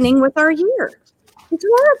happening with our year. It's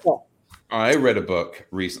horrible. I read a book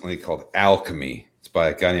recently called Alchemy. It's by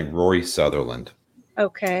a guy named Rory Sutherland.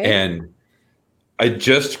 Okay. And I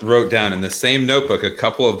just wrote down in the same notebook a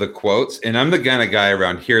couple of the quotes. And I'm the kind of guy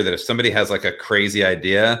around here that if somebody has like a crazy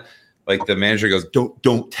idea, like the manager goes,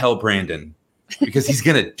 don't tell Brandon because he's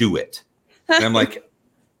going to do it. And I'm like,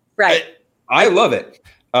 right. I love it.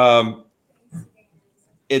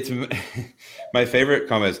 It's my favorite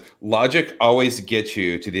comment is logic always gets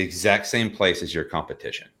you to the exact same place as your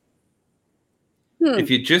competition. If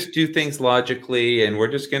you just do things logically and we're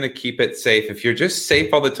just going to keep it safe, if you're just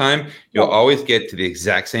safe all the time, you'll always get to the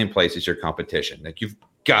exact same place as your competition. Like you've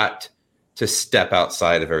got to step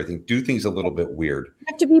outside of everything, do things a little bit weird. You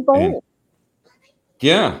have to be bold. And,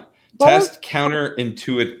 yeah. Bold. Test counter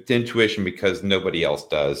intuition because nobody else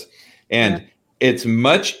does. And it's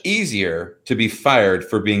much easier to be fired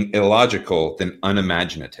for being illogical than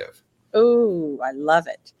unimaginative. Oh, I love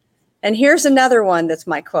it. And here's another one that's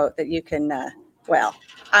my quote that you can,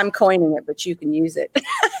 I'm coining it, but you can use it.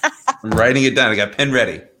 I'm writing it down. I got pen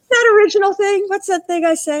ready. That original thing. What's that thing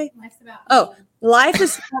I say? Life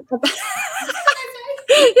is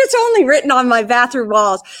it's only written on my bathroom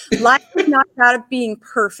walls. Life is not about being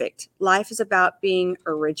perfect. Life is about being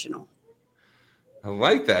original. I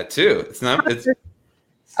like that too.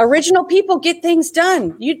 Original people get things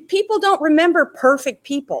done. People don't remember perfect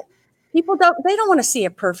people. They don't want to see a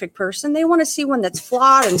perfect person. They want to see one that's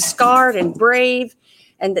flawed and scarred and brave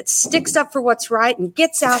and that sticks up for what's right and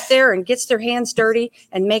gets out there and gets their hands dirty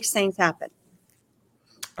and makes things happen.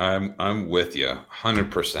 I'm with you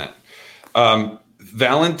 100%.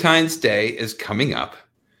 Valentine's Day is coming up.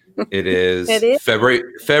 It is,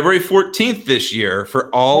 February 14th this year for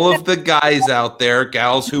all of the guys out there,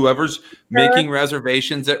 gals, whoever's making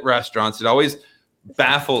reservations at restaurants. It always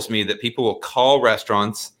baffles me that people will call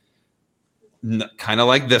restaurants kind of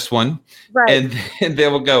like this one, right? And they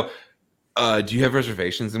will go, do you have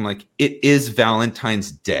reservations? I'm like, it is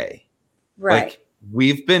Valentine's Day. Right. Like,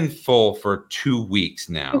 we've been full for 2 weeks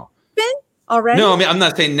now. Been already? No, I mean, I'm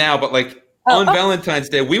not saying now, but like on Valentine's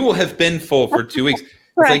Day, we will have been full for 2 weeks.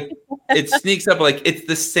 Right. It's like it sneaks up like it's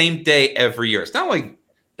the same day every year. It's not like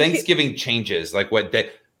Thanksgiving changes. Like what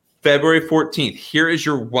day? February 14th. Here is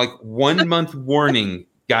your like 1 month warning,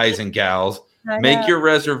 guys and gals. Make your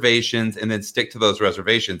reservations and then stick to those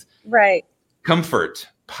reservations. Right. Comfort,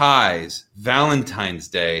 pies, Valentine's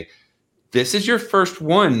Day. This is your first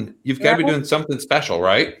one. You've got to be doing something special,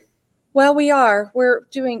 right? Well, we are. We're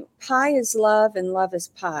doing pie is love and love is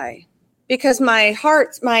pie. Because my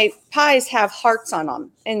pies have hearts on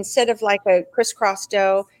them. Instead of like a crisscross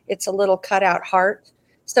dough, it's a little cutout heart.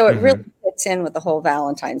 So it really fits in with the whole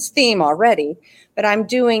Valentine's theme already. But I'm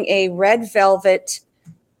doing a red velvet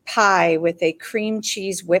pie with a cream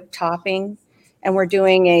cheese whipped topping. And we're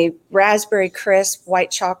doing a raspberry crisp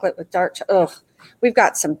white chocolate with dark chocolate. We've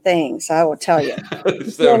got some things, I will tell you.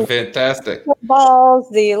 So fantastic. Balls,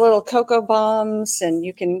 the little cocoa bombs, and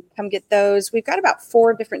you can come get those. We've got about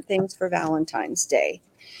 4 different things for Valentine's Day.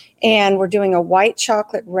 And we're doing a white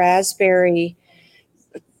chocolate raspberry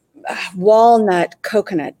walnut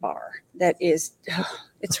coconut bar. That is,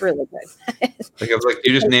 it's really good. Like I was like,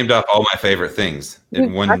 you just named off all my favorite things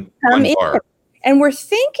in one bar. And we're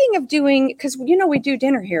thinking of doing, because, we do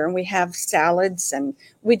dinner here and we have salads and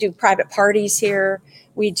we do private parties here.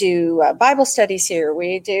 We do Bible studies here.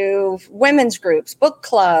 We do women's groups, book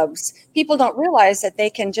clubs. People don't realize that they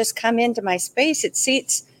can just come into my space. It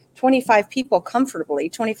seats 25 people comfortably,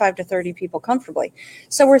 25 to 30 people comfortably.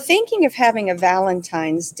 So we're thinking of having a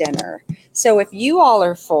Valentine's dinner. So if you all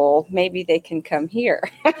are full, maybe they can come here.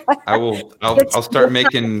 I'll start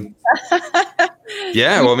making.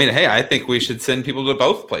 Yeah. Well, I mean, hey, I think we should send people to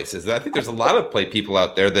both places. I think there's a lot of people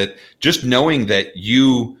out there that just knowing that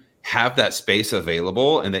you have that space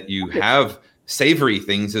available and that you have savory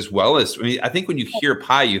things as well as, I think when you hear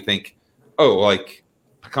pie, you think, oh, like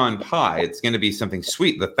pecan pie, it's going to be something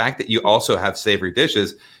sweet. The fact that you also have savory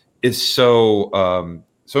dishes is so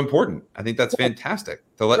important. I think that's fantastic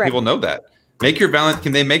to let people know that.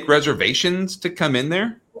 Can they make reservations to come in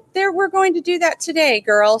there? We're going to do that today,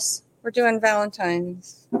 girls. We're doing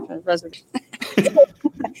Valentine's reservation.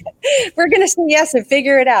 We're going to say yes and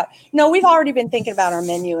figure it out. No, we've already been thinking about our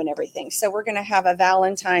menu and everything. So we're going to have a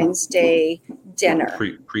Valentine's Day dinner.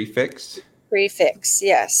 Prefix? Prefix,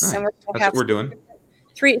 yes. Nice. And we're going to have what we're doing.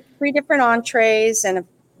 Three different entrees and a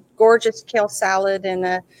gorgeous kale salad and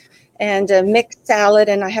a mixed salad.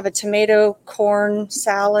 And I have a tomato corn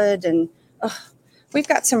salad. And we've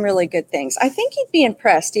got some really good things. I think you'd be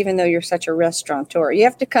impressed, even though you're such a restaurateur. You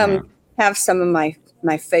have to come have some of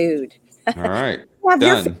my food. All right. Have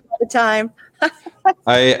your food all the time.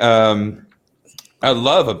 I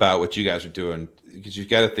love about what you guys are doing, because you've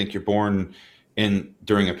got to think you're born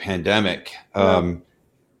during a pandemic.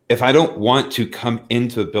 If I don't want to come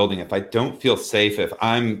into a building, if I don't feel safe, if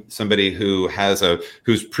I'm somebody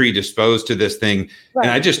who's predisposed to this thing,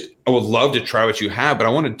 and I would love to try what you have, but I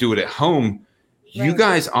want to do it at home. Right. You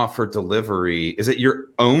guys offer delivery. Is it your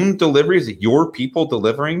own delivery? Is it your people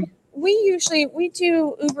delivering? We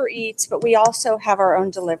do Uber Eats, but we also have our own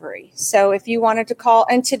delivery. So if you wanted to call,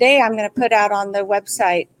 and today I'm going to put out on the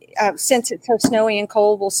website, since it's so snowy and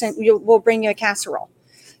cold, we'll bring you a casserole.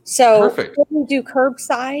 So perfect. We do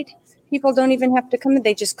curbside. People don't even have to come in.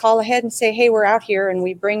 They just call ahead and say, hey, we're out here, and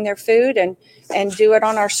we bring their food and do it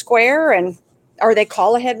on our square, or they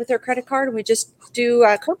call ahead with their credit card and we just do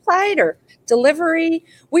curbside or delivery.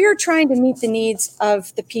 We are trying to meet the needs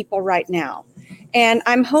of the people right now. And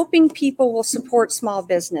I'm hoping people will support small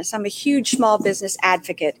business. I'm a huge small business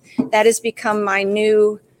advocate. That has become my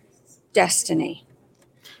new destiny,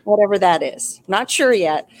 whatever that is. Not sure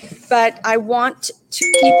yet, but I want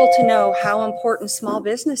people to know how important small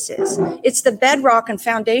business is. It's the bedrock and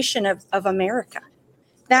foundation of America.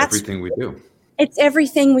 That's everything we do. It's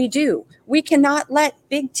everything we do. We cannot let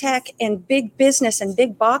big tech and big business and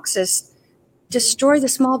big boxes destroy the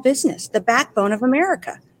small business, the backbone of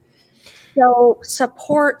America. So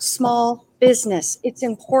support small business. It's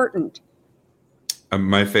important.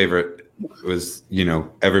 My favorite was,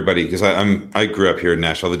 everybody, because I grew up here in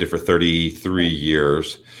Nashville. I lived here for 33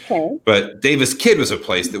 years. Okay. But Davis Kid was a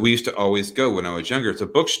place that we used to always go when I was younger. It's a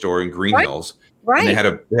bookstore in Green Hills. Right. And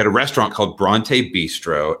they had a restaurant called Bronte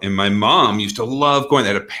Bistro. And my mom used to love going.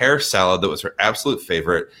 They had a pear salad that was her absolute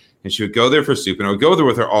favorite. And she would go there for soup. And I would go there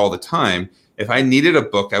with her all the time. If I needed a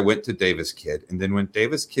book, I went to Davis Kid. And then when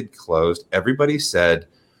Davis Kid closed, everybody said,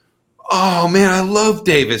 "Oh man, I love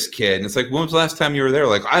Davis Kid." And it's like, when was the last time you were there?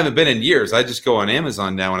 Like, I haven't been in years. I just go on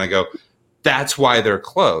Amazon now and I go, that's why they're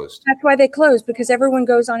closed. That's why they closed, because everyone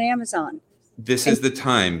goes on Amazon. This is the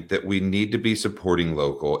time that we need to be supporting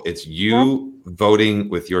local. It's you voting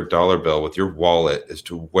with your dollar bill, with your wallet, as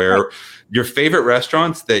to where your favorite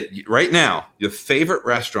restaurants that right now, your favorite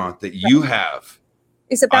restaurant that you have,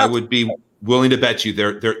 is about. I would be willing to bet you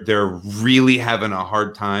they're really having a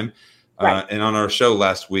hard time. Right. And on our show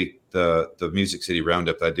last week, the Music City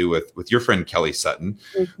Roundup that I do with your friend Kelly Sutton,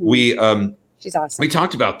 She's awesome. we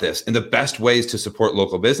talked about this and the best ways to support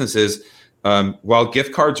local businesses. While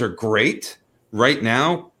gift cards are great, right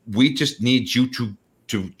now we just need you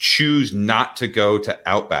to choose not to go to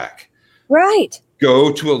Outback. Right.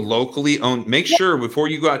 Go to a locally owned. Make sure before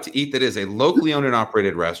you go out to eat that is a locally owned and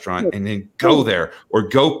operated restaurant, and then go there or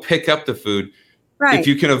go pick up the food. Right. If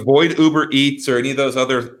you can avoid Uber Eats or any of those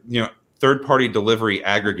other third-party delivery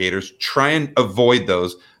aggregators, try and avoid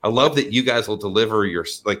those. I love that you guys will deliver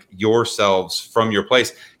yourselves from your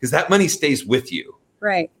place, because that money stays with you.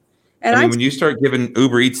 Right. And I mean, when you start giving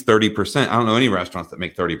Uber Eats 30%, I don't know any restaurants that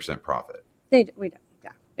make 30% profit. we don't.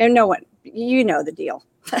 Yeah. And no one. You know the deal.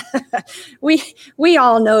 we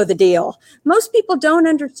all know the deal. Most people don't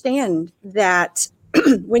understand that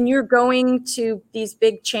when you're going to these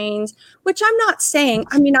big chains, which I'm not saying.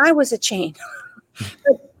 I mean, I was a chain.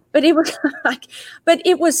 But it was but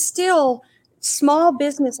it was still small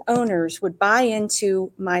business owners would buy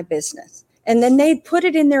into my business, and then they'd put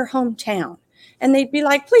it in their hometown, and they'd be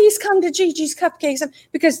like, "Please come to Gigi's Cupcakes,"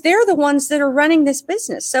 because they're the ones that are running this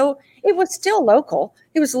business. So it was still local.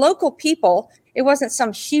 It was local people. It wasn't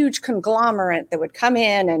some huge conglomerate that would come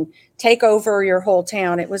in and take over your whole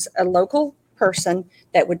town. It was a local person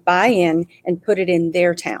that would buy in and put it in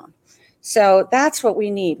their town. So that's what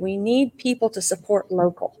we need. We need people to support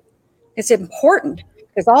local. It's important,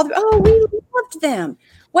 because we loved them.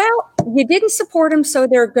 Well, you didn't support them, so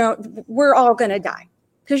we're all going to die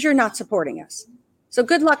because you're not supporting us. So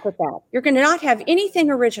good luck with that. You're going to not have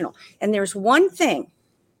anything original. And there's one thing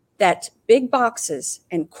that big boxes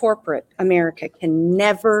and corporate America can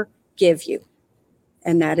never give you,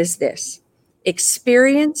 and that is this: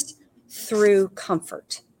 experience through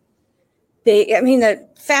comfort. The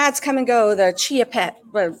fads come and go, the Chia Pet,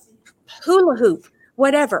 hula hoop,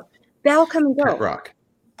 whatever. They'll come and go. Pet rock.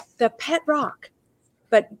 The pet rock.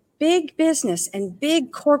 But big business and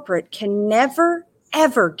big corporate can never,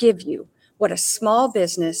 ever give you what a small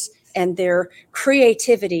business and their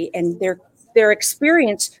creativity and their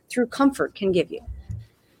experience through comfort can give you.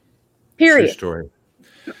 Period. True story.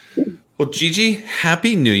 Well, Gigi,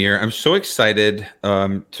 Happy New Year. I'm so excited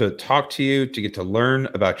to talk to you, to get to learn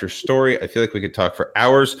about your story. I feel like we could talk for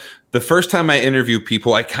hours. The first time I interview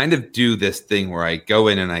people, I kind of do this thing where I go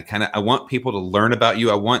in and I want people to learn about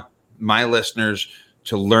you. I want my listeners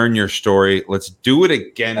to learn your story. Let's do it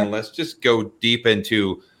again, and let's just go deep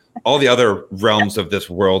into all the other realms of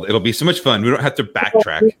this world. It'll be so much fun. We don't have to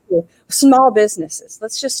backtrack. Small businesses.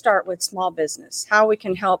 Let's just start with small business, how we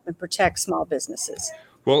can help and protect small businesses.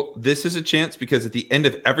 Well, this is a chance, because at the end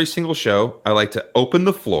of every single show, I like to open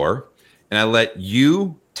the floor and I let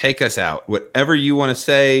you take us out. Whatever you want to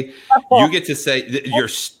say, you get to say your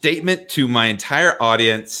statement to my entire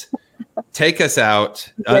audience. Take us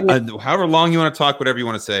out. However long you want to talk, whatever you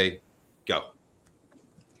want to say, go.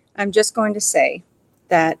 I'm just going to say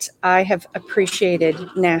that I have appreciated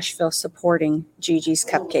Nashville supporting Gigi's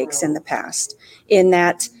Cupcakes in the past. In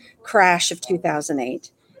that crash of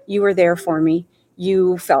 2008, you were there for me.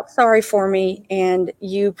 You felt sorry for me, and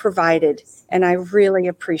you provided, and I really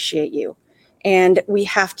appreciate you. And we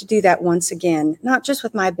have to do that once again, not just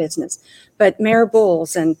with my business, but Mayor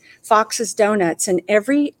Bulls and Fox's Donuts and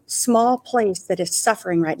every small place that is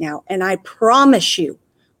suffering right now. And I promise you,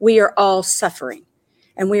 we are all suffering,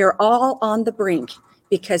 and we are all on the brink,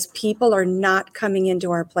 because people are not coming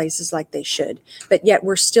into our places like they should, but yet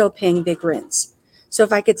we're still paying big rents. So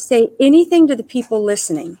if I could say anything to the people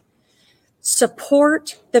listening,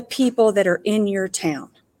 support the people that are in your town.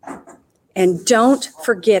 And don't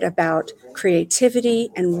forget about creativity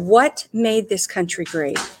and what made this country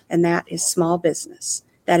great. And that is small business.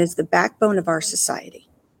 That is the backbone of our society.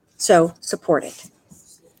 So support it.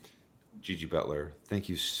 Gigi Butler, thank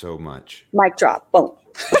you so much. Mic drop. Boom.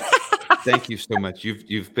 Thank you so much.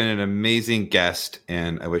 You've been an amazing guest,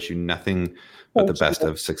 and I wish you nothing but the best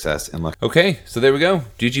of success and luck. Okay, so there we go.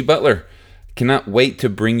 Gigi Butler. Cannot wait to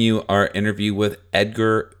bring you our interview with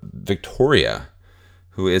Edgar Victoria,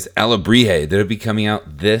 who is Alebrije. That'll be coming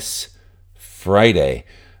out this Friday.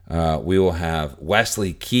 We will have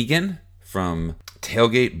Wesley Keegan from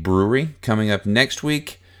Tailgate Brewery coming up next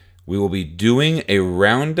week. We will be doing a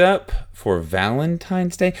roundup for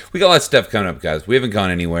Valentine's Day. We got a lot of stuff coming up, guys. We haven't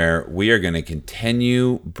gone anywhere. We are going to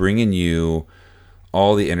continue bringing you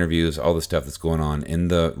all the interviews, all the stuff that's going on in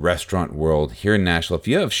the restaurant world here in Nashville. If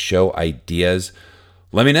you have show ideas,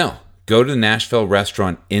 let me know. Go to the Nashville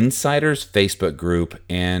Restaurant Insiders Facebook group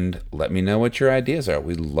and let me know what your ideas are.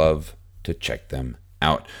 We'd love to check them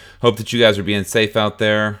out. Hope that you guys are being safe out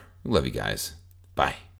there. Love you guys. Bye.